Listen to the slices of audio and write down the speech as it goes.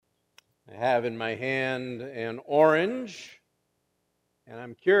I have in my hand an orange, and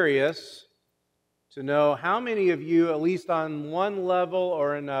I'm curious to know how many of you, at least on one level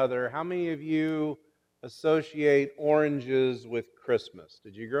or another, how many of you associate oranges with Christmas?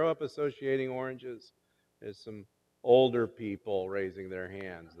 Did you grow up associating oranges? There's some older people raising their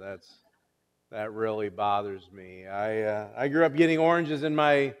hands. That really bothers me. I grew up getting oranges in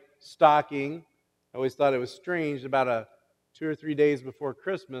my stocking. I always thought it was strange. About 2 or 3 days before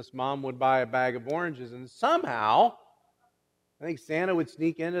Christmas, Mom would buy a bag of oranges, and somehow, I think Santa would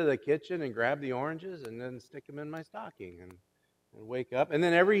sneak into the kitchen and grab the oranges and then stick them in my stocking and wake up. And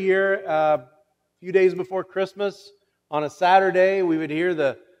then every year, a few days before Christmas, on a Saturday, we would hear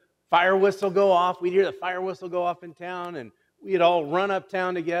the fire whistle go off. We'd hear the fire whistle go off in town, and we'd all run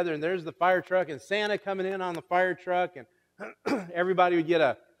uptown together, and there's the fire truck, and Santa coming in on the fire truck, and everybody would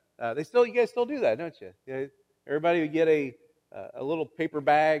get you guys still do that, don't you? Yeah, everybody would get a little paper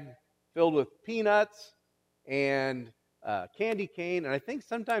bag filled with peanuts and candy cane, and I think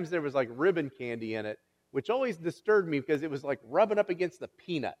sometimes there was like ribbon candy in it, which always disturbed me because it was like rubbing up against the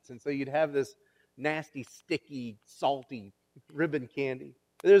peanuts, and so you'd have this nasty, sticky, salty ribbon candy.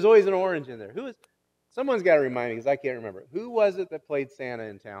 There's always an orange in there. Someone's got to remind me because I can't remember. Who was it that played Santa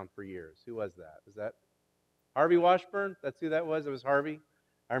in town for years? Who was that? Was that Harvey Washburn? That's who that was? It was Harvey?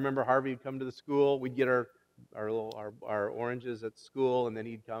 I remember Harvey would come to the school. We'd get our oranges at school, and then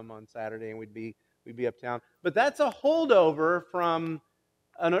he'd come on Saturday, and we'd be uptown. But that's a holdover from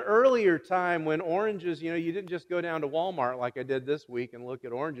an earlier time when oranges, you didn't just go down to Walmart like I did this week and look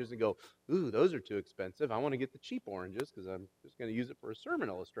at oranges and go, ooh, those are too expensive. I want to get the cheap oranges because I'm just going to use it for a sermon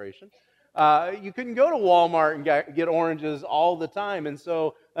illustration. You couldn't go to Walmart and get oranges all the time. And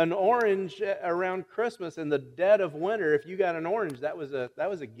so an orange around Christmas in the dead of winter, if you got an orange, that was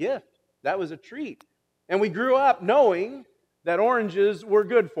a gift. That was a treat. And we grew up knowing that oranges were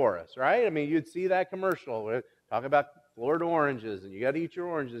good for us, right? I mean, you'd see that commercial. Talk about Florida oranges, and you got to eat your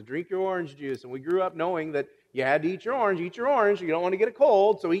oranges, drink your orange juice. And we grew up knowing that you had to eat your orange. You don't want to get a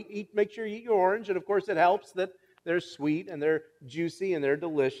cold, so make sure you eat your orange. And of course, it helps that they're sweet and they're juicy and they're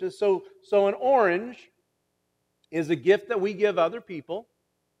delicious. So an orange is a gift that we give other people,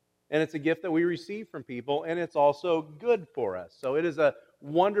 and it's a gift that we receive from people, and it's also good for us. So it is a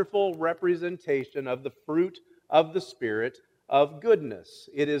wonderful representation of the fruit of the Spirit of goodness.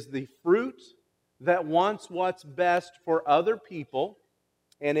 It is the fruit that wants what's best for other people,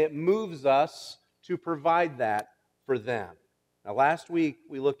 and it moves us to provide that for them. Now, last week,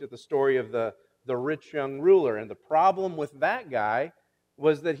 we looked at the story of the rich young ruler, and the problem with that guy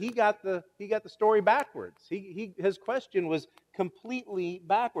was that he got the story backwards. His question was completely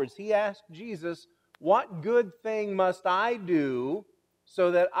backwards. He asked Jesus, what good thing must I do so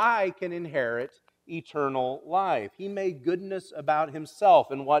that I can inherit eternal life? He made goodness about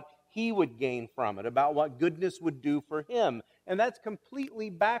himself and what he would gain from it, about what goodness would do for him. And that's completely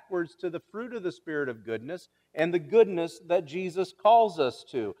backwards to the fruit of the Spirit of goodness and the goodness that Jesus calls us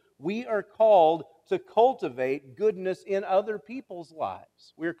to. We are called to cultivate goodness in other people's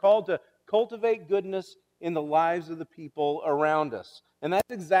lives. We are called to cultivate goodness in the lives of the people around us. And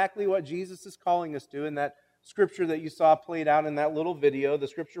that's exactly what Jesus is calling us to in that scripture that you saw played out in that little video, the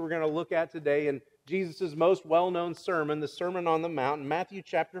scripture we're going to look at today in Jesus' most well-known sermon, the Sermon on the Mount, Matthew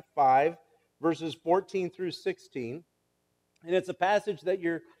chapter 5, verses 14 through 16. And it's a passage that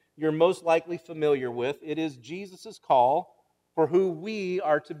you're most likely familiar with. It is Jesus' call for who we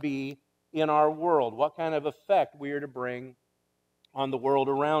are to be in our world, what kind of effect we are to bring on the world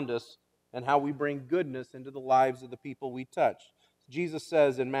around us, and how we bring goodness into the lives of the people we touch. Jesus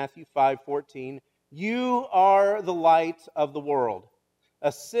says in Matthew 5:14, "You are the light of the world.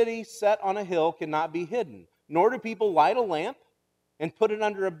 A city set on a hill cannot be hidden, nor do people light a lamp and put it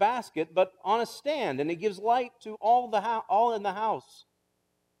under a basket, but on a stand, and it gives light to all in the house.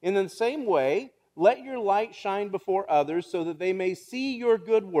 In the same way, let your light shine before others so that they may see your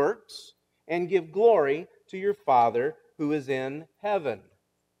good works and give glory to your Father who is in heaven."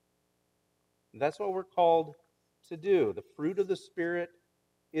 That's what we're called to do. The fruit of the Spirit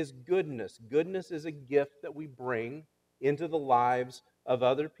is goodness. Goodness is a gift that we bring into the lives of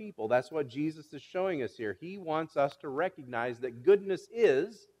other people. That's what Jesus is showing us here. He wants us to recognize that goodness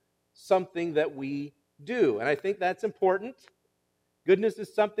is something that we do. And I think that's important. Goodness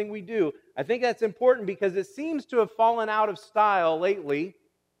is something we do. I think that's important because it seems to have fallen out of style lately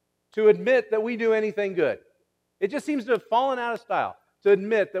to admit that we do anything good. It just seems to have fallen out of style to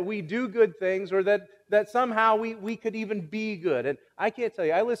admit that we do good things or that somehow we could even be good. And I can't tell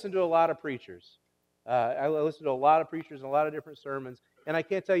you, I listen to a lot of preachers. I listen to a lot of preachers and a lot of different sermons, and I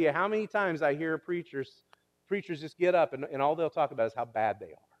can't tell you how many times I hear preachers just get up and all they'll talk about is how bad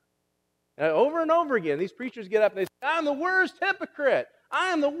they are. And over and over again, these preachers get up and they say, I'm the worst hypocrite. I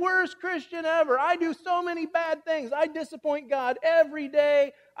am the worst Christian ever. I do so many bad things. I disappoint God every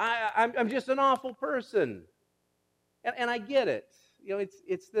day. I'm just an awful person. And I get it. You know,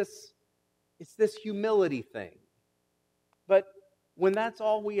 it's this humility thing. But when that's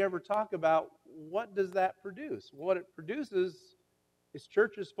all we ever talk about, what does that produce? What it produces is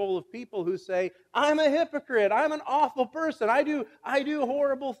churches full of people who say, I'm a hypocrite. I'm an awful person. I do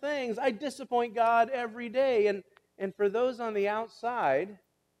horrible things. I disappoint God every day. And for those on the outside,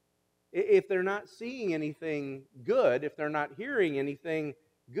 if they're not seeing anything good, if they're not hearing anything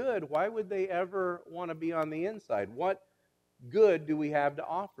good, why would they ever want to be on the inside? What good do we have to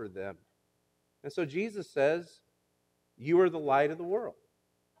offer them? And so Jesus says, you are the light of the world.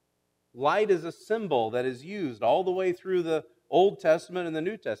 Light is a symbol that is used all the way through the Old Testament and the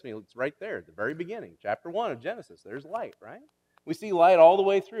New Testament. It's right there at the very beginning, chapter 1 of Genesis. There's light, right? We see light all the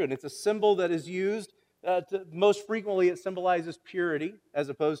way through, and it's a symbol that is used. Most frequently, it symbolizes purity as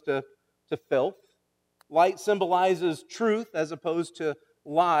opposed to filth. Light symbolizes truth as opposed to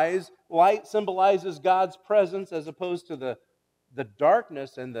lies. Light symbolizes God's presence as opposed to the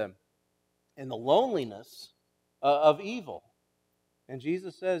darkness and the loneliness of evil. And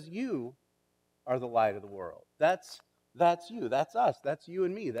Jesus says, you are the light of the world. That's you. That's us. That's you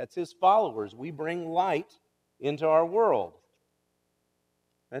and me. That's His followers. We bring light into our world.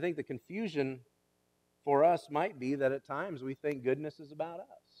 I think the confusion for us might be that at times we think goodness is about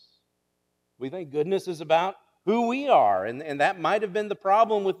us. We think goodness is about who we are. And that might have been the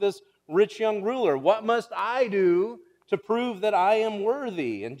problem with this rich young ruler. What must I do to prove that I am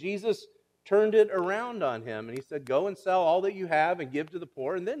worthy? And Jesus turned it around on him. And He said, go and sell all that you have and give to the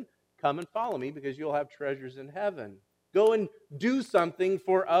poor, and then come and follow me because you'll have treasures in heaven. Go and do something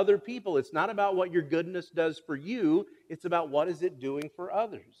for other people. It's not about what your goodness does for you. It's about what is it doing for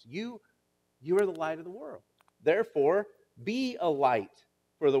others. You are the light of the world. Therefore, be a light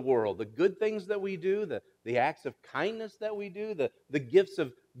for the world. The good things that we do, the acts of kindness that we do, the gifts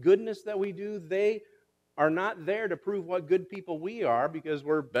of goodness that we do, they are not there to prove what good people we are because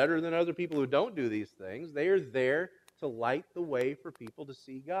we're better than other people who don't do these things. They are there to light the way for people to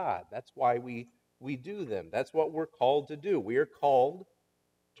see God. That's why we do them. That's what we're called to do. We are called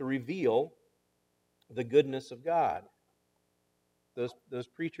to reveal the goodness of God. Those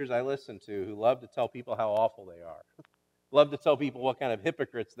preachers I listen to who love to tell people how awful they are, love to tell people what kind of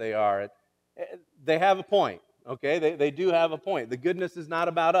hypocrites they are, they have a point, okay? They do have a point. The goodness is not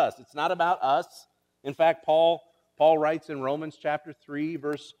about us. It's not about us. In fact, Paul writes in Romans chapter 3,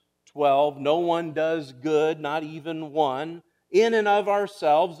 verse 12, no one does good, not even one. In and of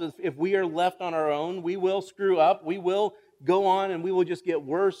ourselves, if we are left on our own, we will screw up. We will go on and we will just get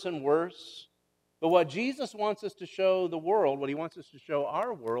worse and worse. But what Jesus wants us to show the world, what He wants us to show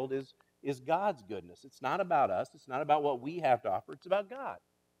our world is God's goodness. It's not about us. It's not about what we have to offer. It's about God.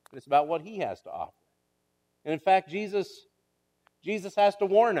 And it's about what He has to offer. And in fact, Jesus has to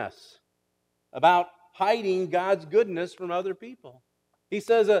warn us about hiding God's goodness from other people. He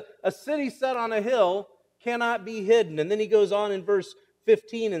says a city set on a hill cannot be hidden. And then He goes on in verse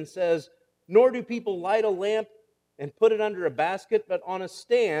 15 and says, nor do people light a lamp and put it under a basket, but on a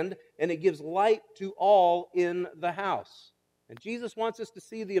stand, and it gives light to all in the house. And Jesus wants us to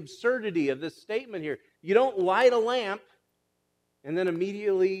see the absurdity of this statement here. You don't light a lamp and then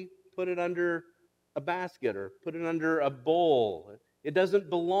immediately put it under a basket or put it under a bowl. It doesn't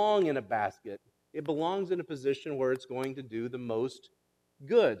belong in a basket. It belongs in a position where it's going to do the most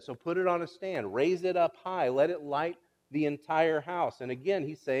good. So put it on a stand, raise it up high, let it light the entire house. And again,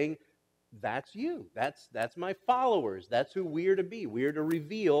 He's saying, that's you. That's my followers. That's who we are to be. We are to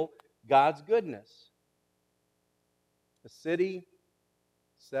reveal God's goodness. A city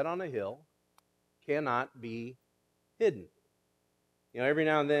set on a hill cannot be hidden. You know, every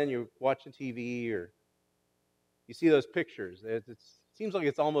now and then you're watching TV or you see those pictures. It seems like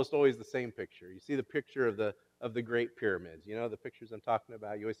it's almost always the same picture. You see the picture of the Great Pyramids. You know, the pictures I'm talking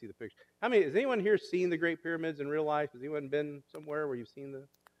about. You always see the picture. Has anyone here seen the Great Pyramids in real life? Has anyone been somewhere where you've seen the...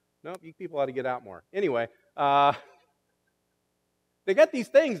 Nope, you people ought to get out more. Anyway, they got these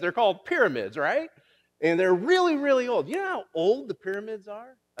things. They're called pyramids, right? And they're really, really old. You know how old the pyramids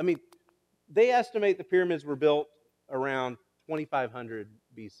are? I mean, they estimate the pyramids were built around 2500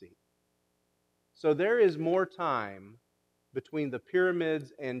 BC. So there is more time between the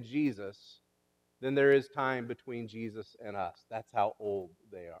pyramids and Jesus than there is time between Jesus and us. That's how old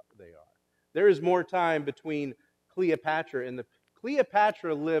they are. There is more time between Cleopatra and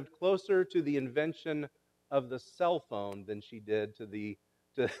Cleopatra lived closer to the invention of the cell phone than she did to the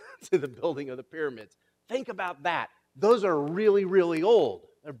building of the pyramids. Think about that. Those are really, really old.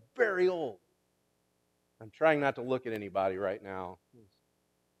 They're very old. I'm trying not to look at anybody right now.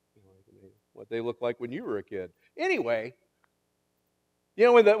 What they look like when you were a kid. Anyway,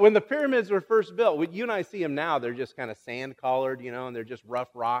 when the pyramids were first built, you and I see them now, they're just kind of sand-collared, and they're just rough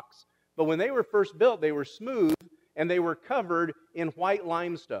rocks. But when they were first built, they were smooth, and they were covered in white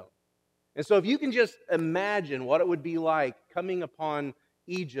limestone. And so if you can just imagine what it would be like coming upon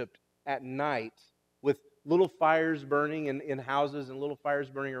Egypt at night with little fires burning in houses and little fires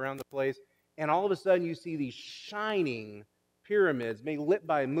burning around the place, and all of a sudden you see these shining pyramids, maybe lit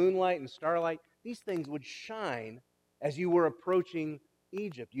by moonlight and starlight. These things would shine as you were approaching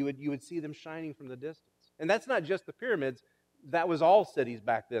Egypt. You would see them shining from the distance. And that's not just the pyramids. That was all cities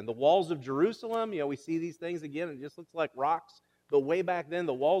back then. The walls of Jerusalem, we see these things again, it just looks like rocks. But way back then,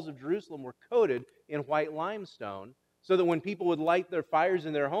 the walls of Jerusalem were coated in white limestone so that when people would light their fires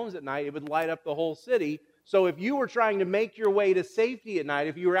in their homes at night, it would light up the whole city. So if you were trying to make your way to safety at night,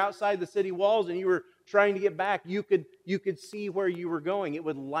 if you were outside the city walls and you were trying to get back, you could see where you were going. It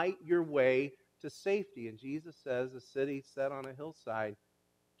would light your way to safety. And Jesus says a city set on a hillside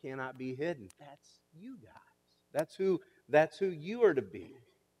cannot be hidden. That's you guys. That's who you are to be.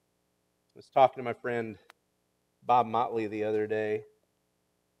 I was talking to my friend Bob Motley the other day.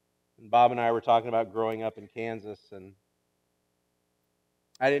 And Bob and I were talking about growing up in Kansas, and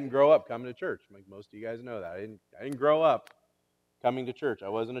I didn't grow up coming to church. Like most of you guys know that. I didn't grow up coming to church. I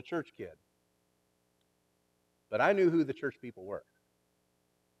wasn't a church kid. But I knew who the church people were.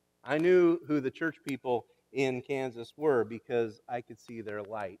 I knew who the church people in Kansas were because I could see their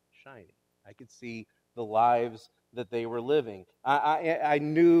light shining. I could see the lives that they were living. I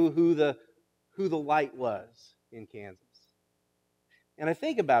knew who the light was in Kansas. And I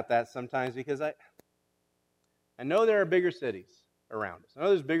think about that sometimes because I know there are bigger cities around us. I know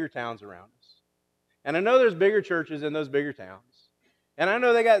there's bigger towns around us. And I know there's bigger churches in those bigger towns. And I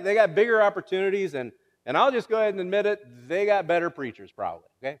know they got bigger opportunities, and I'll just go ahead and admit it, they got better preachers probably.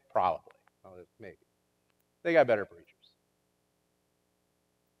 Okay? Probably. Maybe. They got better preachers.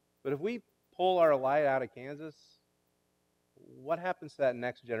 But if we pull our light out of Kansas, what happens to that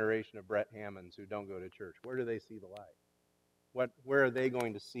next generation of Brett Hammonds who don't go to church? Where do they see the light? Where are they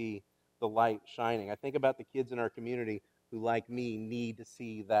going to see the light shining? I think about the kids in our community who, like me, need to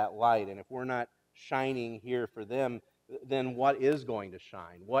see that light. And if we're not shining here for them, then what is going to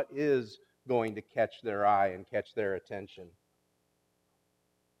shine? What is going to catch their eye and catch their attention?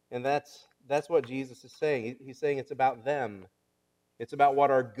 And that's what Jesus is saying. He's saying it's about them. It's about what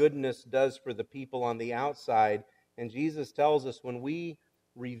our goodness does for the people on the outside. And Jesus tells us when we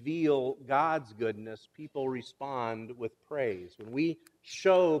reveal God's goodness, people respond with praise. When we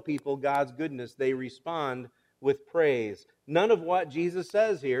show people God's goodness, they respond with praise. None of what Jesus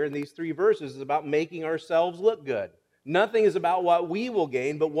says here in these 3 verses is about making ourselves look good. Nothing is about what we will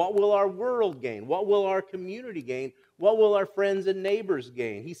gain, but what will our world gain? What will our community gain? What will our friends and neighbors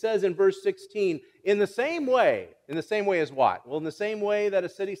gain? He says in verse 16, in the same way as what? Well, in the same way that a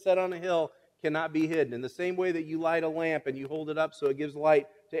city set on a hill cannot be hidden. In the same way that you light a lamp and you hold it up so it gives light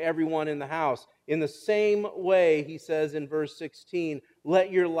to everyone in the house. In the same way, he says in verse 16,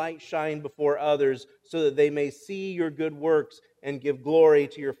 let your light shine before others so that they may see your good works and give glory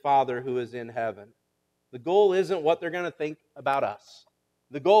to your Father who is in heaven. The goal isn't what they're going to think about us.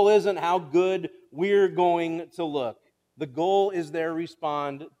 The goal isn't how good we're going to look. The goal is their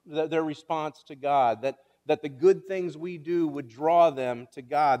response to God, that the good things we do would draw them to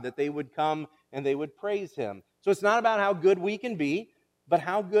God, that they would come and they would praise Him. So it's not about how good we can be, but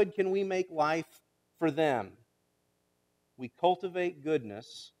how good can we make life for them. We cultivate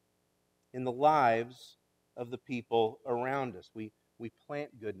goodness in the lives of the people around us. We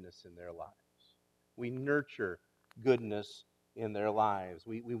plant goodness in their lives. We nurture goodness in their lives.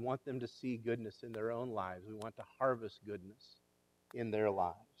 We want them to see goodness in their own lives. We want to harvest goodness in their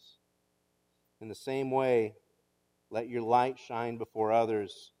lives. In the same way, let your light shine before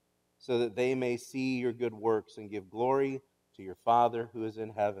others so that they may see your good works and give glory to your Father who is in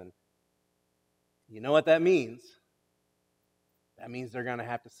heaven. You know what that means? That means they're going to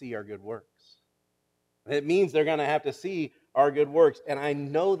have to see our good works. It means they're going to have to see our good works. And I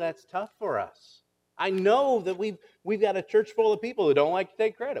know that's tough for us. I know that we've got a church full of people who don't like to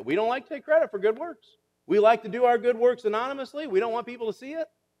take credit. We don't like to take credit for good works. We like to do our good works anonymously. We don't want people to see it.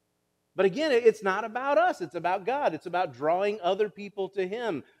 But again, it's not about us. It's about God. It's about drawing other people to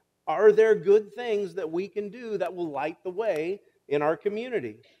Him. Are there good things that we can do that will light the way in our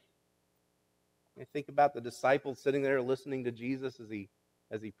community? I think about the disciples sitting there listening to Jesus as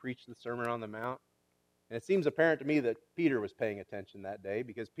he preached the Sermon on the Mount. And it seems apparent to me that Peter was paying attention that day,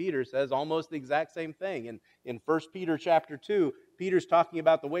 because Peter says almost the exact same thing. In 1 Peter chapter 2, Peter's talking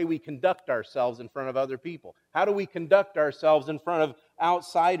about the way we conduct ourselves in front of other people. How do we conduct ourselves in front of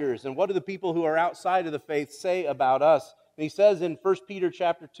outsiders? And what do the people who are outside of the faith say about us? And he says in 1 Peter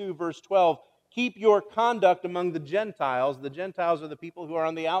chapter 2, verse 12, keep your conduct among the Gentiles. The Gentiles are the people who are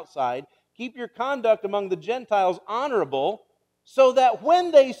on the outside. Keep your conduct among the Gentiles honorable, so that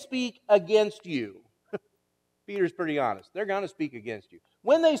when they speak against you, Peter's pretty honest, they're going to speak against you.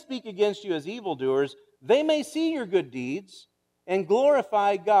 When they speak against you as evildoers, they may see your good deeds and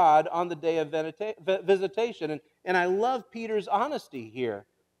glorify God on the day of visitation. And I love Peter's honesty here.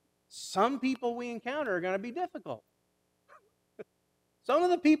 Some people we encounter are going to be difficult. Some of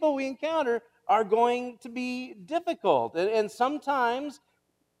the people we encounter are going to be difficult. And sometimes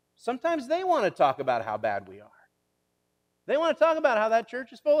they want to talk about how bad we are. They want to talk about how that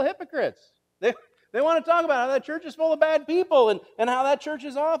church is full of hypocrites. They want to talk about how that church is full of bad people and how that church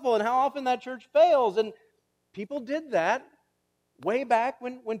is awful and how often that church fails. And people did that way back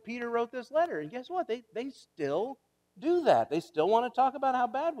when Peter wrote this letter. And guess what? They still do that. They still want to talk about how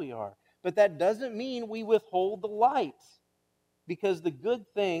bad we are. But that doesn't mean we withhold the light, because the good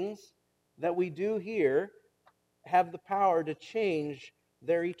things that we do here have the power to change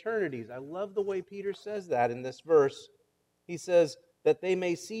their eternities. I love the way Peter says that in this verse. He says, that they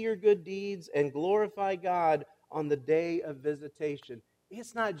may see your good deeds and glorify God on the day of visitation.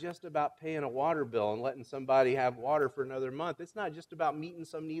 It's not just about paying a water bill and letting somebody have water for another month. It's not just about meeting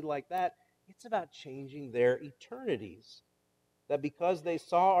some need like that. It's about changing their eternities. That because they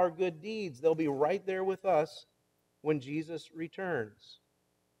saw our good deeds, they'll be right there with us when Jesus returns.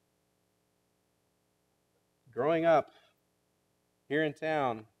 Growing up here in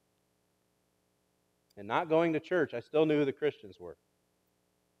town and not going to church, I still knew who the Christians were.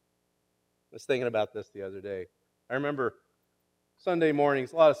 I was thinking about this the other day. I remember Sunday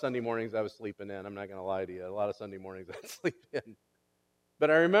mornings, a lot of Sunday mornings I was sleeping in. I'm not going to lie to you. A lot of Sunday mornings I'd sleep in.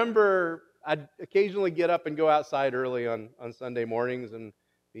 But I remember I'd occasionally get up and go outside early on Sunday mornings and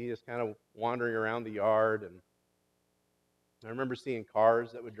be just kind of wandering around the yard. And I remember seeing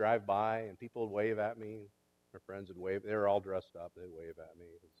cars that would drive by and people would wave at me. My friends would wave. They were all dressed up. They'd wave at me.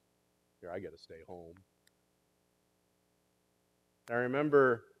 Here, I got to stay home. I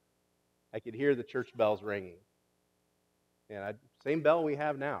remember I could hear the church bells ringing. And same bell we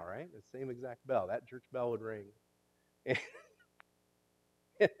have now, right? The same exact bell. That church bell would ring. And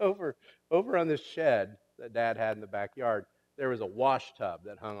over on this shed that Dad had in the backyard, there was a wash tub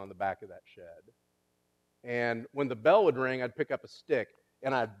that hung on the back of that shed. And when the bell would ring, I'd pick up a stick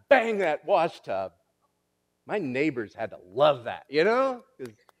and I'd bang that wash tub. My neighbors had to love that, because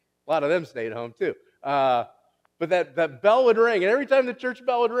a lot of them stayed home too. But that bell would ring, and every time the church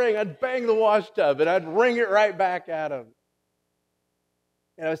bell would ring, I'd bang the wash tub, and I'd ring it right back at them.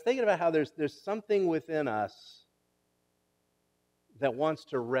 And I was thinking about how there's something within us that wants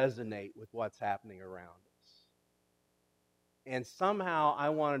to resonate with what's happening around us. And somehow I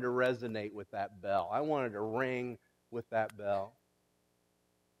wanted to resonate with that bell. I wanted to ring with that bell.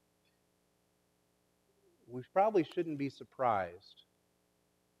 We probably shouldn't be surprised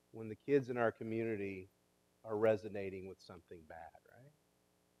when the kids in our community are resonating with something bad,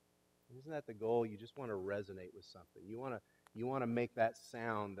 right? Isn't that the goal? You just want to resonate with something. You want to make that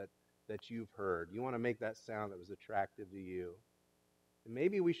sound that you've heard. You want to make that sound that was attractive to you. And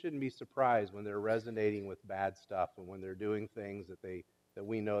maybe we shouldn't be surprised when they're resonating with bad stuff and when they're doing things that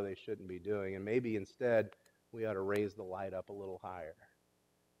we know they shouldn't be doing. And maybe instead we ought to raise the light up a little higher.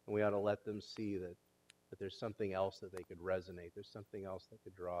 And we ought to let them see that there's something else that they could resonate. There's something else that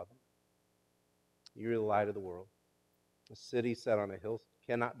could draw them. You're the light of the world. A city set on a hill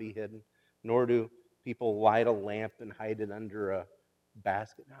cannot be hidden, nor do people light a lamp and hide it under a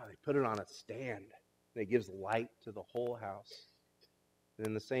basket. No, they put it on a stand, and it gives light to the whole house. And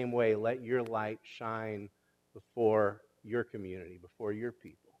in the same way, let your light shine before your community, before your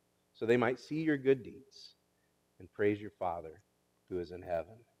people, so they might see your good deeds and praise your Father who is in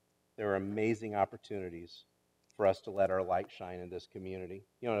heaven. There are amazing opportunities for us to let our light shine in this community.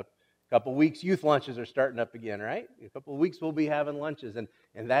 Couple of weeks, youth lunches are starting up again, right? In a couple of weeks, we'll be having lunches. And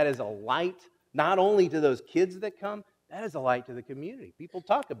that is a light not only to those kids that come, that is a light to the community. People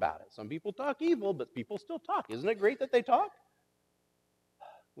talk about it. Some people talk evil, but people still talk. Isn't it great that they talk?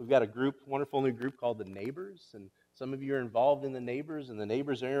 We've got a wonderful new group called the Neighbors. And some of you are involved in the Neighbors, and the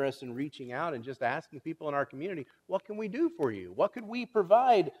Neighbors are interested in reaching out and just asking people in our community, what can we do for you? What could we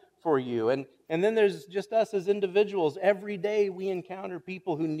provide for you? And then there's just us as individuals. Every day we encounter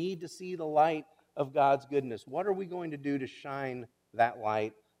people who need to see the light of God's goodness. What are we going to do to shine that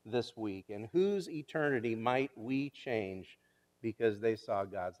light this week? And whose eternity might we change because they saw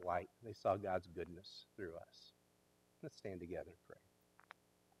God's light? They saw God's goodness through us. Let's stand together and pray.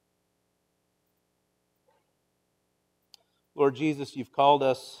 Lord Jesus, you've called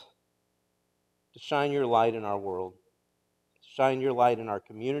us to shine your light in our world, shine your light in our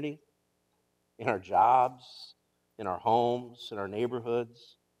community, in our jobs, in our homes, in our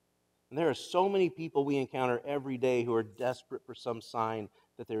neighborhoods. And there are so many people we encounter every day who are desperate for some sign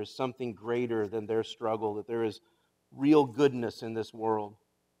that there is something greater than their struggle, that there is real goodness in this world.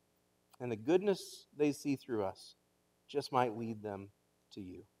 And the goodness they see through us just might lead them to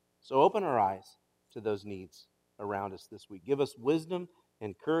you. So open our eyes to those needs around us this week. Give us wisdom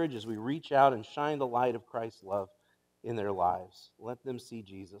and courage as we reach out and shine the light of Christ's love in their lives. Let them see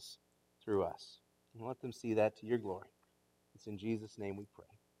Jesus through us. And let them see that to your glory. It's in Jesus' name we pray.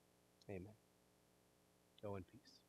 Amen. Go in peace.